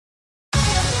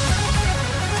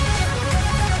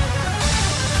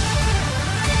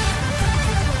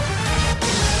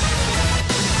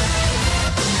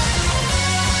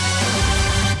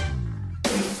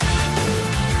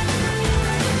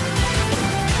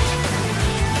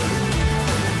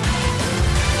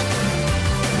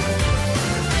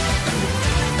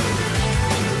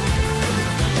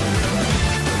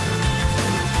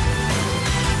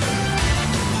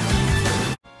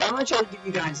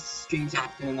you guys streams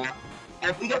often enough.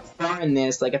 And if we get far in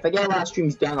this, like if I get a lot of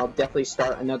streams done, I'll definitely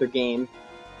start another game.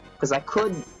 Because I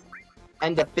could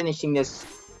end up finishing this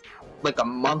like a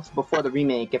month before the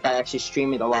remake if I actually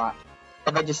stream it a lot.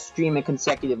 If I just stream it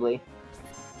consecutively.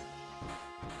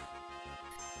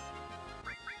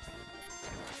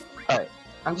 Alright,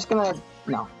 I'm just gonna...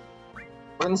 no.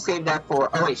 We're gonna save that for...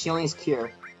 oh wait, she only has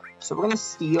Cure. So we're gonna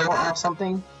steal off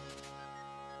something.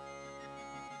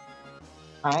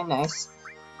 Alright, nice.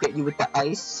 Get you with the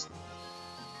ice.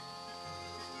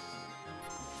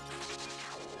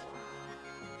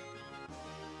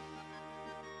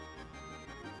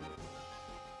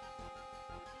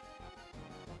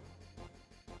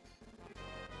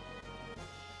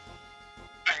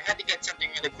 I had to get something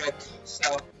really quick,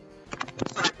 so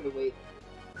sorry for the wait.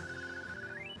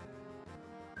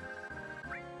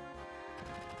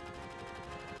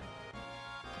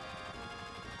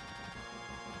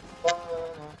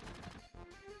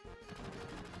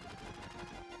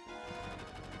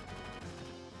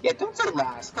 Yeah, don't say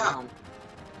last, come on.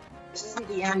 This isn't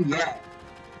the end yet.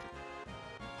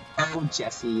 Oh,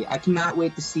 Jessie, I cannot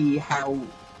wait to see how...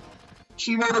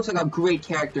 she really looks like a great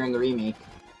character in the remake.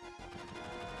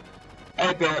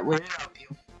 Hey Barrett, we're here to help you.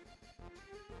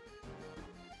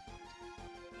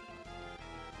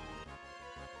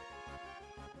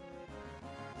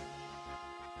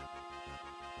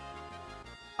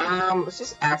 Let's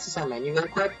just access our menu really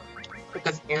quick,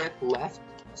 because Eric left,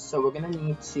 so we're gonna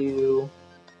need to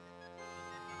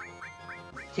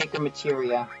take the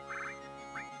materia.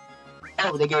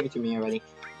 Oh, they gave it to me already.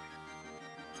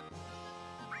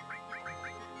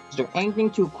 Is there anything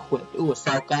to equip? Ooh, a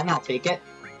assault gun, I'll take it.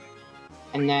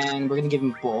 And then we're gonna give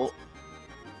him Bolt.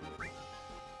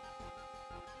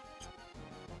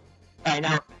 Alright,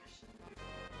 now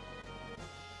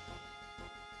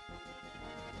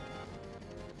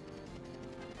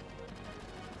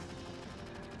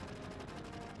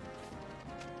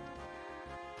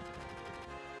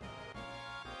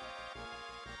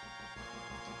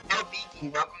Beaky,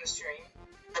 welcome to stream.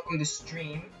 Welcome to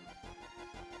stream.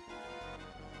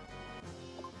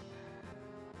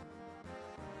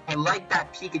 I like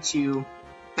that Pikachu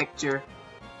picture.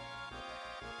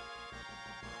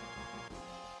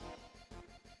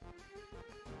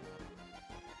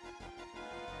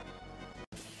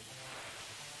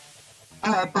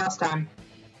 Alright, boss time.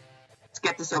 Let's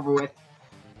get this over with.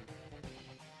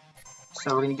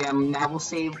 So we're gonna get him, now we'll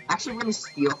save, actually we're gonna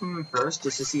steal from him first,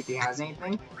 just to see if he has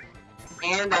anything.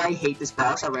 And I hate this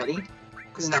boss already,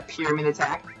 because of that pyramid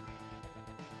attack.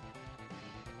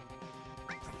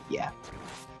 Yeah.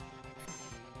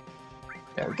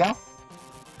 There we go.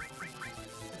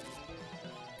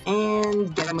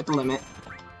 And get him with the limit.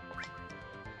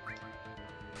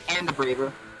 And the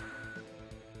braver.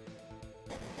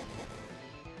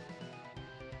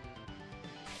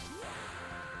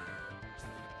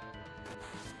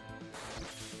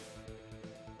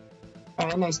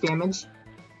 Alright, nice damage.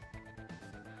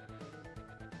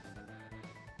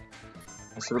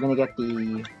 So we're gonna get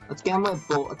the... let's get him with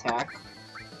Bolt Attack.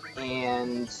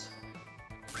 And...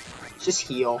 just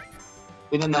heal.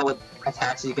 We don't know what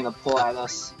attacks he's gonna pull at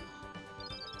us.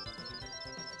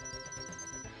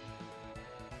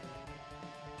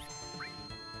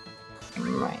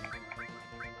 Right.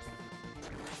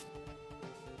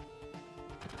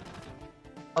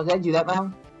 Oh, did I do that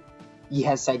wrong?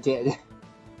 Yes, I did.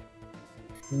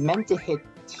 Meant to hit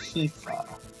Tifa.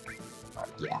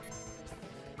 Yeah.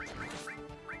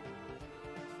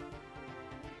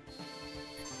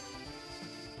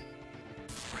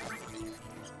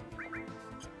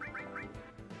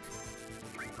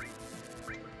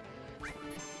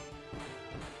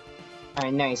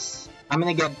 Alright, nice. I'm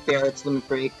gonna get Barrett's Limit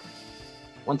Break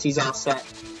once he's all set.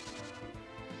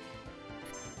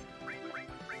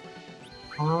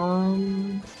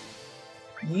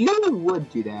 You would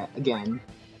do that again.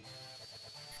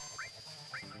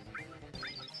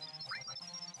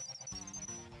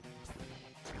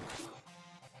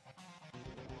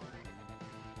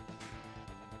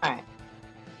 Alright.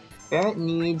 Barrett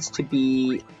needs to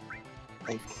be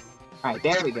like... alright,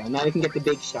 there we go. Now we can get the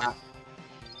big shot.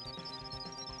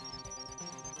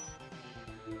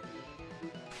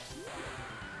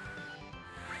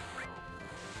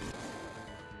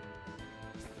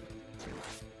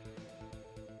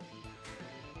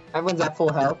 Everyone's at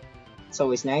full health. It's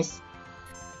always nice.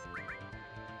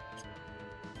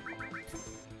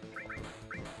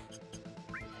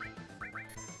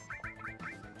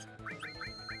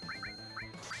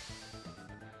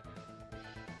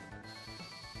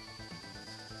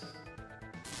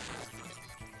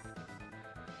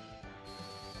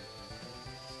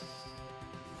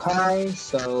 Okay,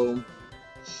 so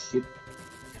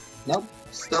Nope,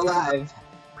 still alive.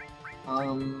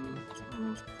 I'm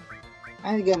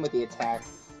gonna get him with the attack.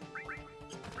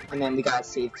 And then we gotta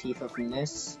save Tifa from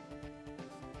this.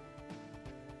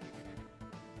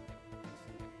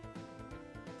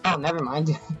 Oh, never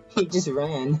mind. He just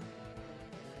ran.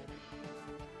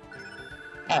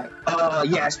 Alright. Oh,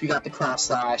 yes, we got the cross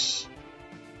slash.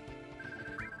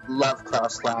 Love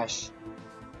cross slash.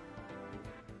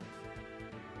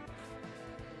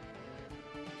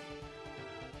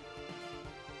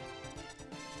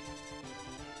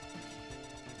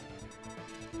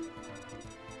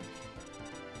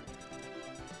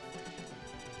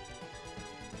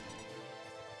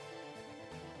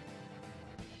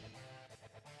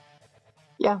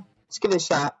 Yeah, let's give it a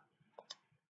shot.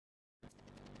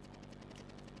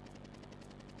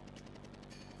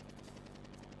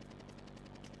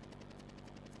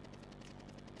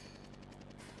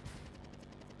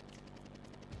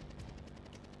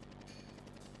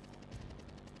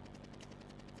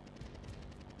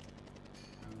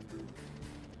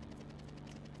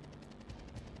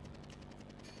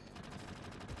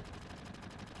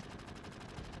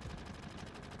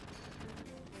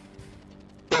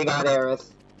 They got Aerith.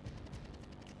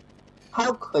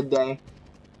 How could they?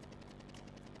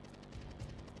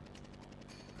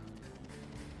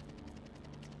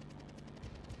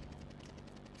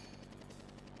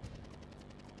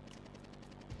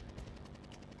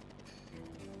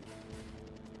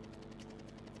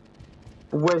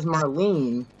 Where's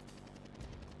Marlene?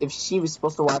 If she was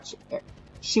supposed to watch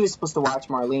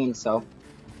Marlene, so.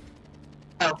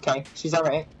 Okay, she's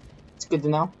alright. It's good to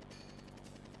know.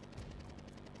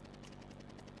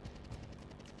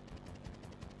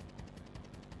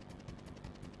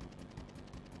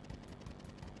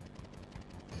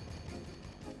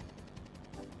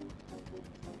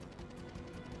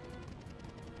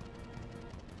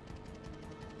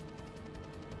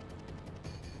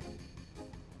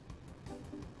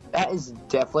 That is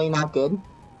definitely not good.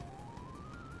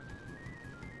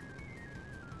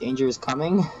 Danger is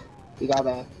coming. We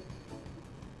gotta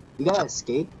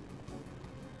escape.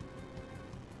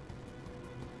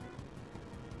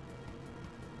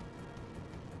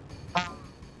 Oh,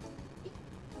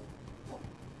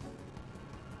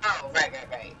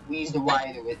 right. We used the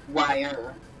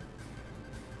wire.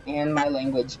 And my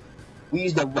language. We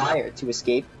used the wire to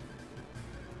escape.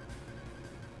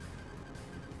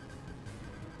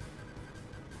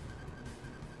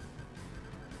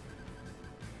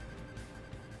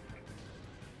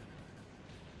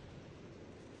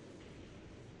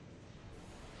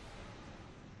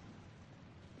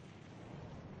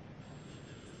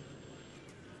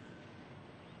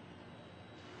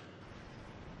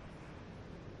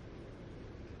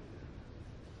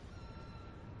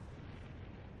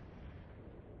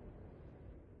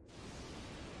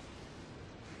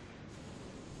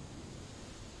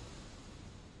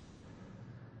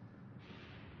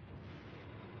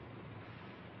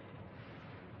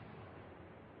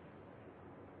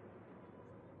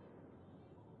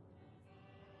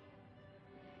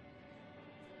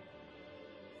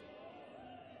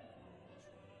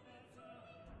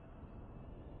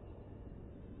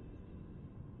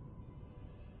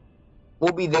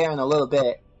 We'll be there in a little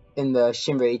bit in the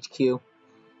Shinra HQ.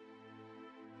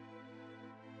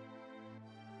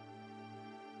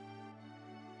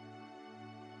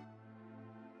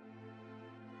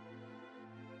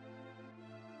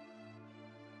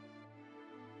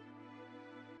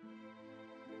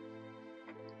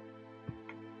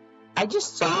 I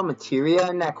just saw materia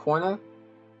in that corner.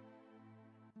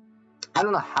 I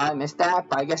don't know how I missed that,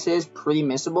 but I guess it is pretty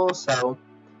missable, so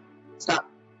it's not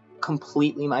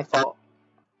completely my fault.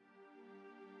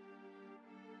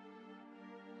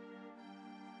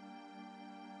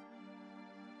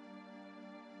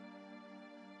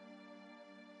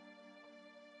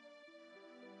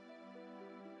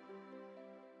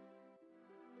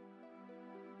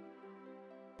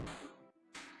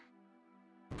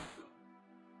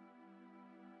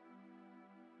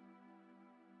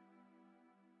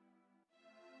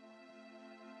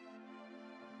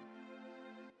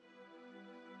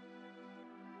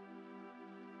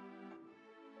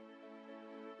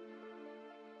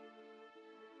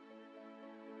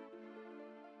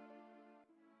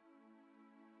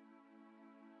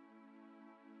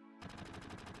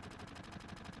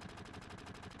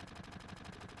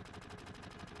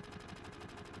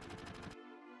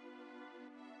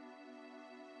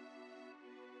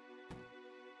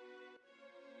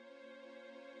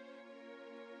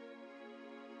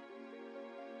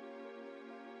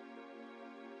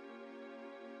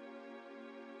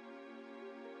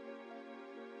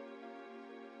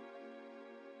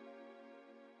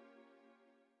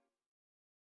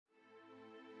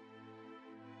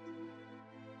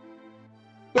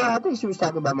 Yeah, I think she was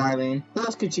talking about Marlene. Who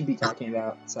else could she be talking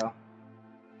about? So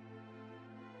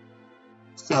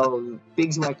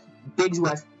Biggs.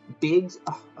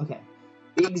 Oh, okay.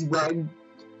 Biggs,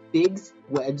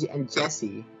 Wedge, and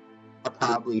Jesse are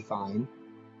probably fine.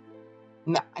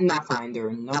 Not fine.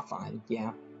 They're not fine.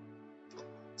 Yeah.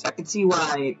 So I can see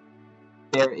why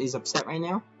Bear is upset right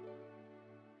now.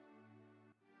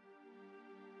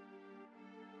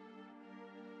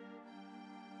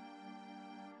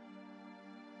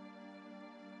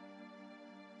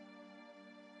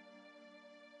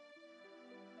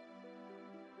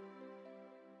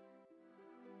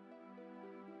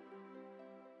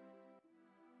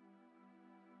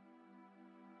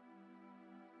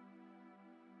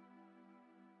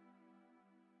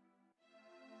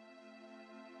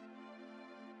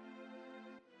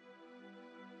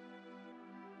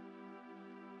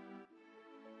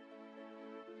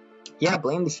 Yeah,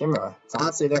 blame the Shimmer. It's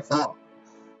honestly their fault.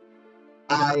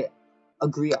 I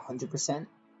agree 100%.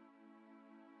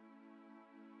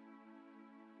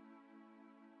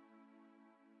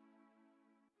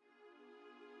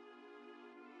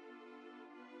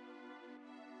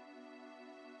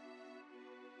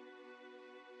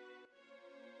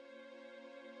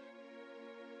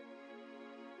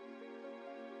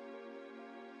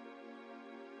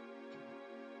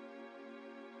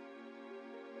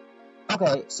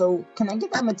 Okay, so can I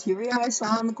get that materia I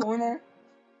saw in the corner?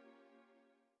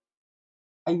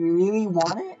 I really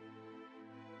want it?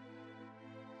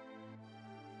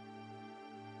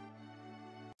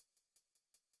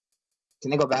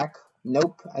 Can I go back?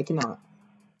 Nope, I cannot.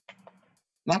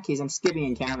 In that case, I'm skipping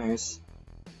encounters.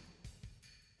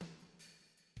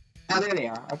 Oh, there they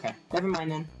are. Okay, never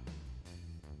mind then.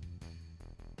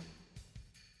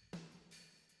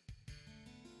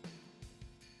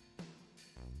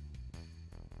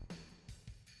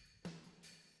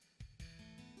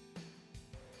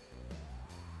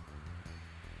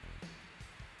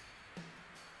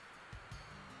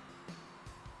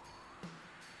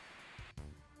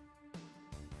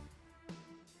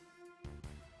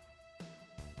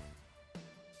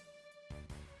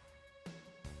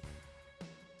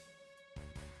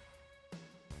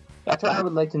 That's what I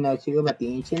would like to know too about the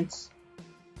ancients.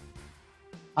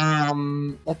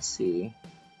 Let's see.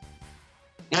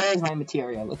 There's my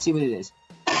materia. Let's see what it is.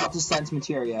 Alpha Sense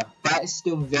materia. That is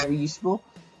still very useful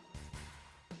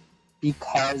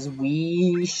because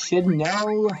we should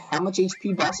know how much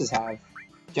HP bosses have,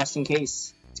 just in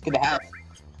case. It's good to have.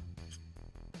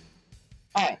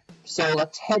 Alright, so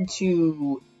let's head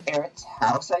to Eric's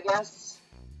house, I guess.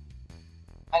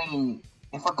 I mean,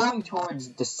 if we're going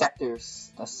towards the sector,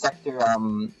 I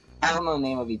don't know the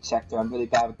name of each sector, I'm really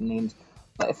bad with the names.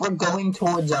 But if we're going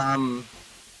towards,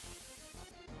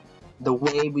 the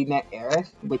way we met Eric,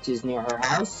 which is near her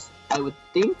house, I would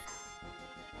think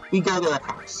we go to her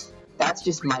house. That's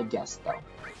just my guess, though.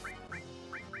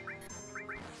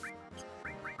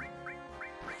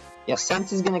 Yeah,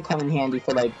 Sense is gonna come in handy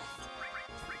for, like,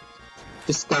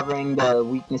 discovering the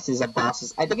weaknesses of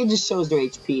bosses. I think it just shows their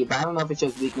HP, but I don't know if it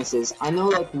shows weaknesses. I know,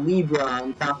 like, Libra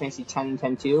in Final Fantasy X and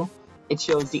X-2, it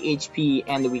shows the HP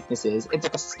and the weaknesses. It's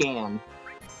like a scan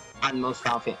on most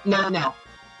Final Fantasy. No.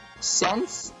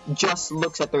 Sense just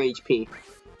looks at their HP.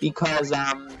 Because,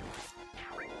 there's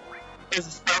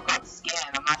a spell called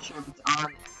Scan. I'm not sure if it's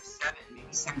on FF7. Maybe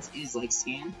Sense is, like,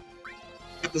 Scan.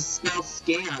 But the spell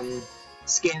Scan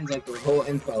scans, like, the whole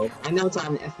info. I know it's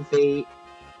on FF8.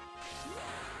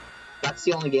 That's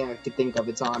the only game I could think of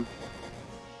it's on.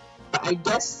 But I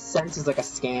guess Sense is like a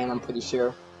scan, I'm pretty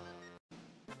sure.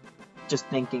 Just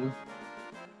thinking.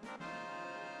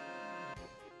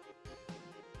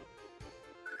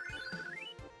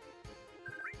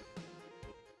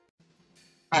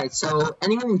 Alright, so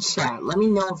anyone in chat, let me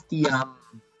know if the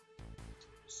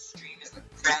stream is like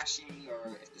crashing,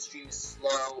 or if the stream is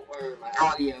slow, or my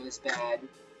audio is bad.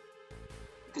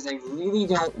 Because I really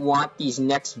don't want these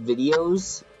next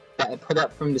videos that I put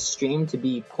up from the stream to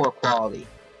be poor quality.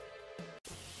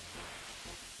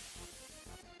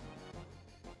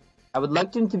 I would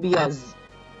like them to be as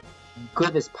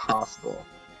good as possible.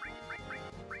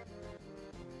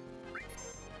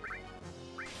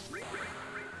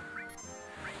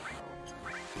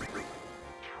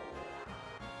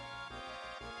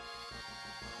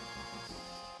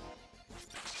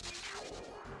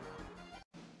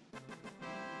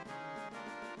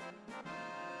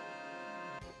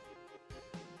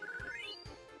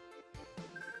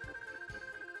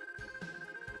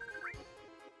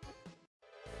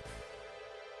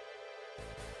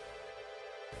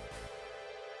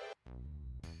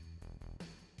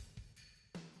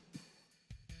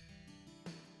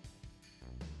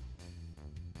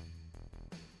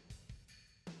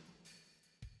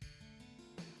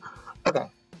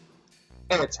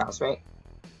 Eric's house, right?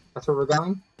 That's where we're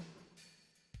going?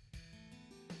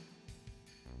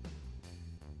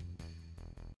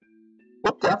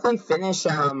 We'll definitely finish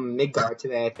Midgard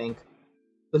today, I think.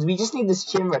 Because we just need this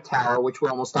Shinra Tower, which we're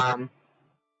almost on.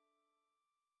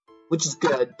 Which is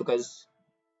good, because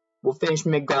we'll finish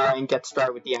Midgard and get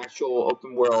started with the actual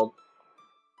open world.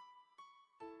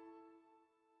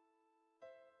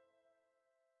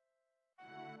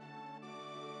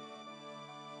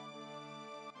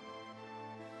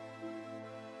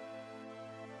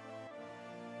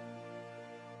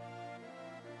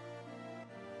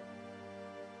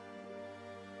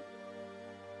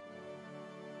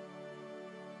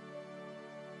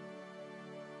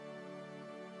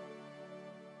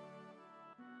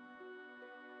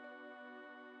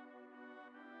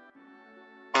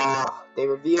 They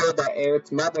revealed that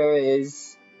Eric's mother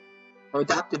is her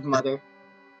adopted mother.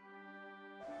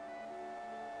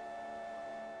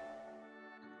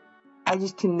 I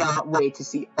just cannot wait to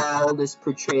see all this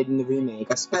portrayed in the remake,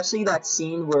 especially that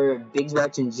scene where Biggs,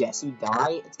 Wedge, and Jesse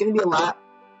die. It's gonna be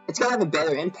it's gonna have a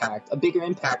bigger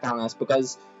impact on us,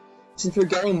 because since we're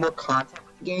getting more content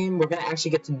with the game, we're gonna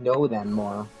actually get to know them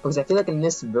more. Because I feel like in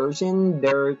this version,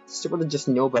 they're sort of just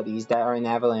nobodies that are in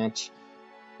Avalanche.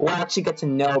 We'll actually get to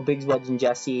know Biggs, Wedge, and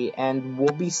Jesse, and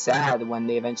we'll be sad when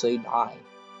they eventually die.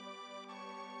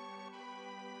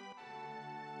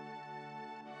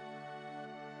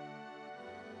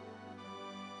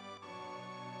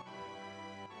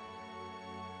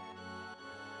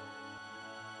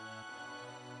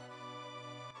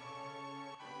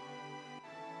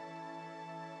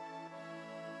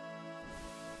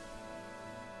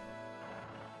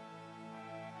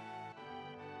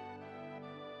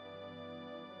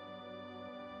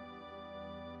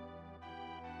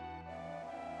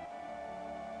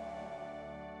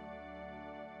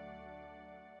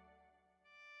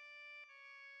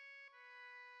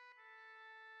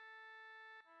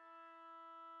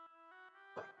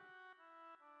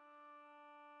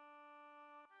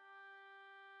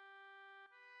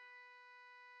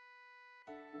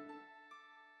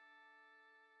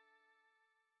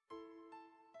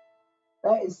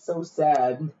 That is so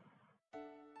sad.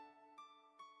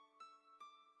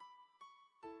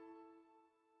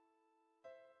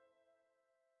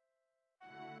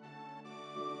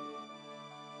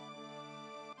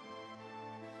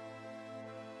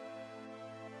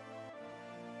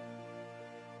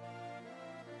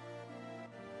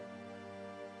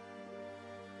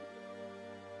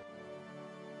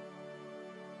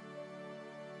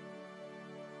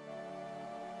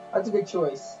 That's a good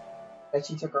choice that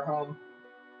she took her home.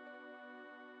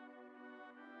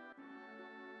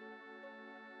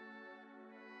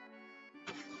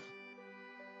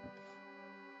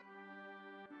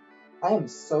 I am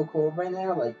so cold right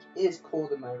now, like, it is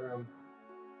cold in my room.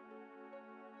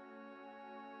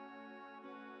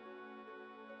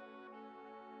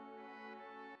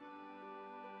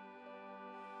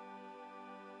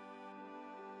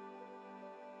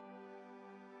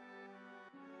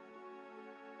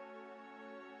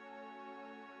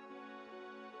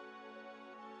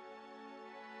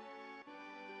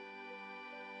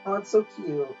 Oh, it's so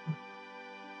cute.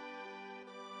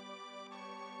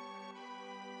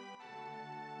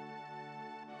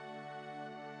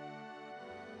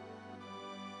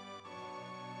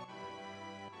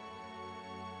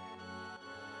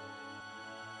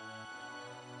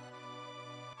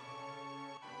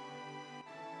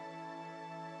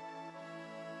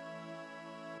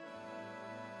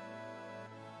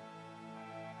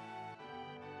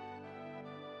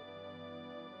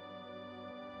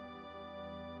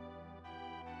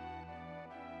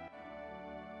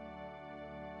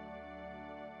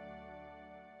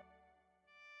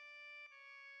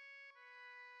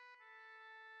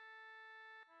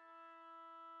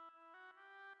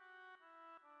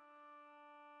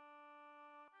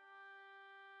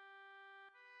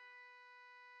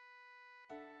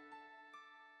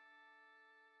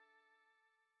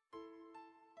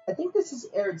 I think this is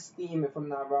Eric's theme, if I'm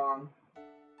not wrong.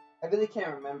 I really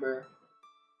can't remember.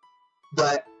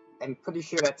 But I'm pretty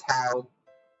sure that's how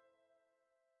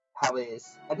it is.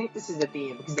 I think this is the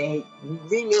theme, because they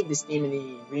remade this theme in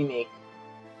the remake.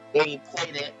 They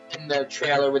played it in the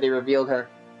trailer where they revealed her.